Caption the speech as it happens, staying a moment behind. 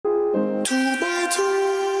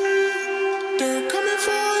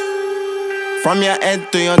From your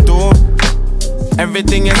head to your toe,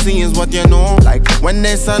 everything you see is what you know. Like when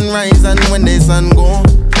the sun rise and when the sun go,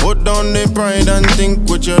 put down the pride and think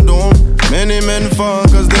what you do. Many men fall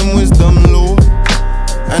cause them wisdom low,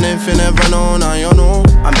 and if you never know, now you know.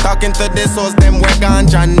 I'm talking to the souls, them work on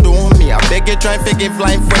John do. Me, I beg you try to give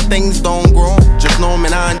life where things don't grow. Just know me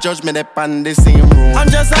not judge me, they on the same road. I'm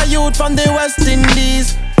just a youth from the West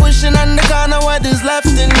Indies, pushing on the corner what is left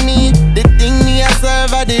in me. The thing me I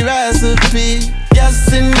serve are the recipe.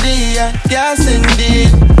 Yes indeed, yes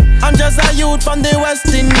indeed. I'm just a youth from the West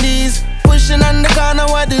Indies, pushing on the corner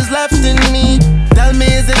what is left in me. Tell me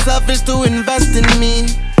is it selfish to invest in me?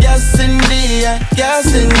 Yes indeed,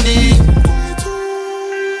 yes indeed.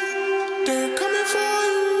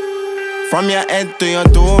 From your head to your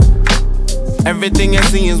toe, everything you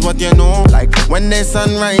see is what you know. Like when the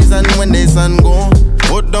sun rise and when the sun go,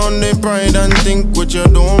 put down the pride and think what you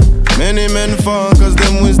do. Many men fall cause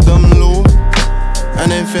them wisdom low,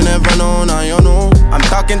 and if you never know, now you know. I'm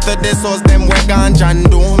talking to the souls, them work on John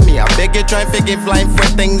do. Me, I beg you try to give life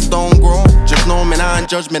where things don't grow. Just know me not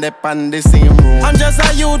judge me, they on the same road. I'm just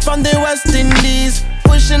a youth from the West Indies,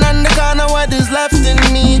 pushing on the corner what is left in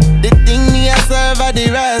me. The thing me I serve are the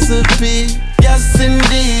recipe. Yes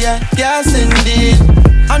indeed, yes indeed.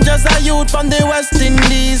 I'm just a youth from the West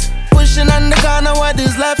Indies, pushing on the corner what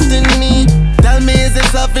is left in me. Tell me is it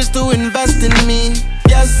selfish to invest in me?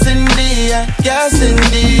 Yes indeed, yes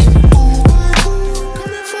indeed.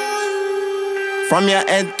 From your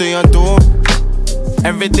head to your toe,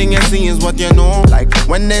 everything you see is what you know. Like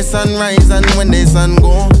when the sun rise and when the sun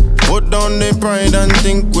go, put down the pride and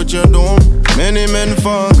think what you do. Many men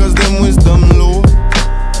fall cause them wisdom low,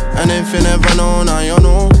 and if you never know, now you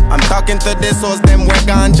know. I'm talking to the souls, them work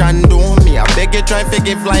on John do. Me, I beg you try to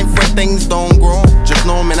give life where things don't grow. Just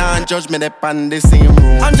know me not judge me, they on the same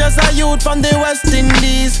road. I'm just a youth from the West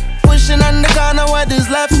Indies, pushing on the corner what is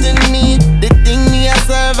left in me. The thing me I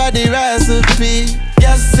serve are the recipe.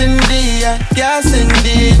 Yes indeed, yes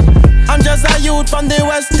indeed. I'm just a youth from the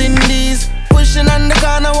West Indies, pushing on the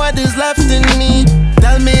corner what is left in me.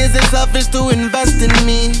 Tell me is it selfish to invest in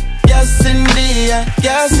me? Yes indeed,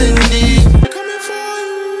 yes indeed.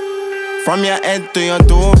 From your head to your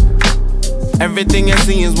toe, everything you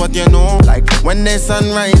see is what you know. Like when the sun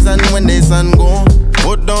rise and when the sun go,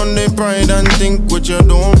 put down the pride and think what you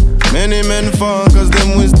do. Many men fall cause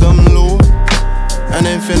them wisdom low, and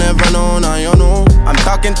if you never know, now you know. I'm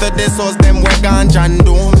talking to the souls, them work on John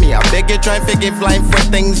do. Me, I beg you try to give life where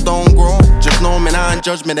things don't grow. Just know me not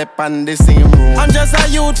judge me, they on the same road. I'm just a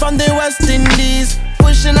youth from the West Indies,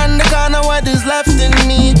 pushing on the corner what is left in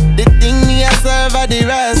me. The thing me I serve are the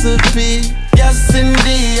recipe. Yes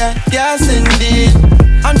indeed, yes indeed.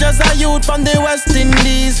 I'm just a youth from the West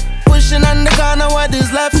Indies, pushing on the corner what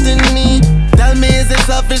is left in me. Tell me is it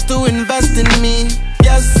selfish to invest in me?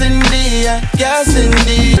 Yes indeed, yes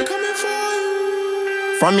indeed.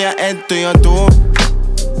 From your head to your toe,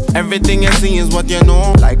 everything you see is what you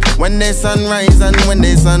know. Like when the sun rise and when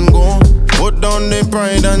the sun go, put down the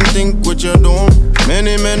pride and think what you do.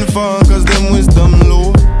 Many men fall cause them wisdom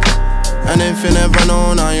low, and if you never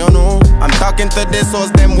know, now you know. I'm talking to the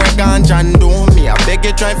souls, them work on John do. Me, I beg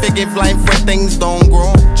you try to give life where things don't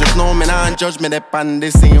grow. Just know me not judge me, they on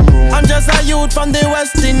the same road. I'm just a youth from the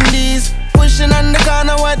West Indies, pushing on the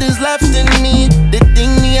corner what is left in me. The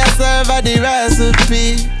thing me I serve are the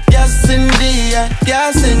recipe. Yes indeed,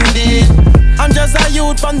 yes indeed. I'm just a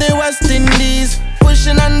youth from the West Indies,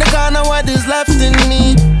 pushing on the corner what is left in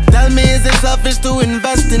me. Tell me is it selfish to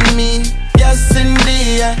invest in me? Yes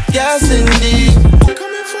indeed, yes indeed.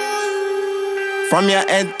 From your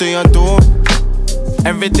head to your toe,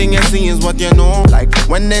 everything you see is what you know. Like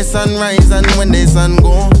when the sun rise and when the sun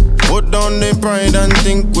go, put down the pride and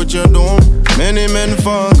think what you do. Many men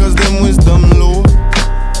fall cause them wisdom low,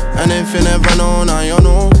 and if you never know, now you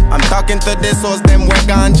know. I'm talking to the souls, them work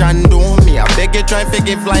on John do. Me, I beg you try to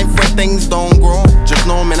give life where things don't grow. Just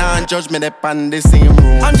know me not judge me, they on the same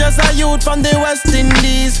road. I'm just a youth from the West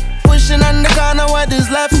Indies, pushing on the corner what is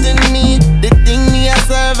left in me. The thing me I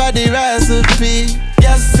serve are the recipe.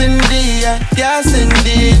 Yes indeed, yes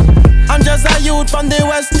indeed. I'm just a youth from the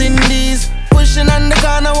West Indies, pushing on the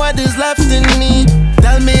corner what is left in me.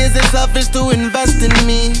 Tell me is it selfish to invest in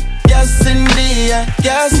me? Yes indeed,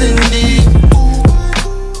 yes indeed.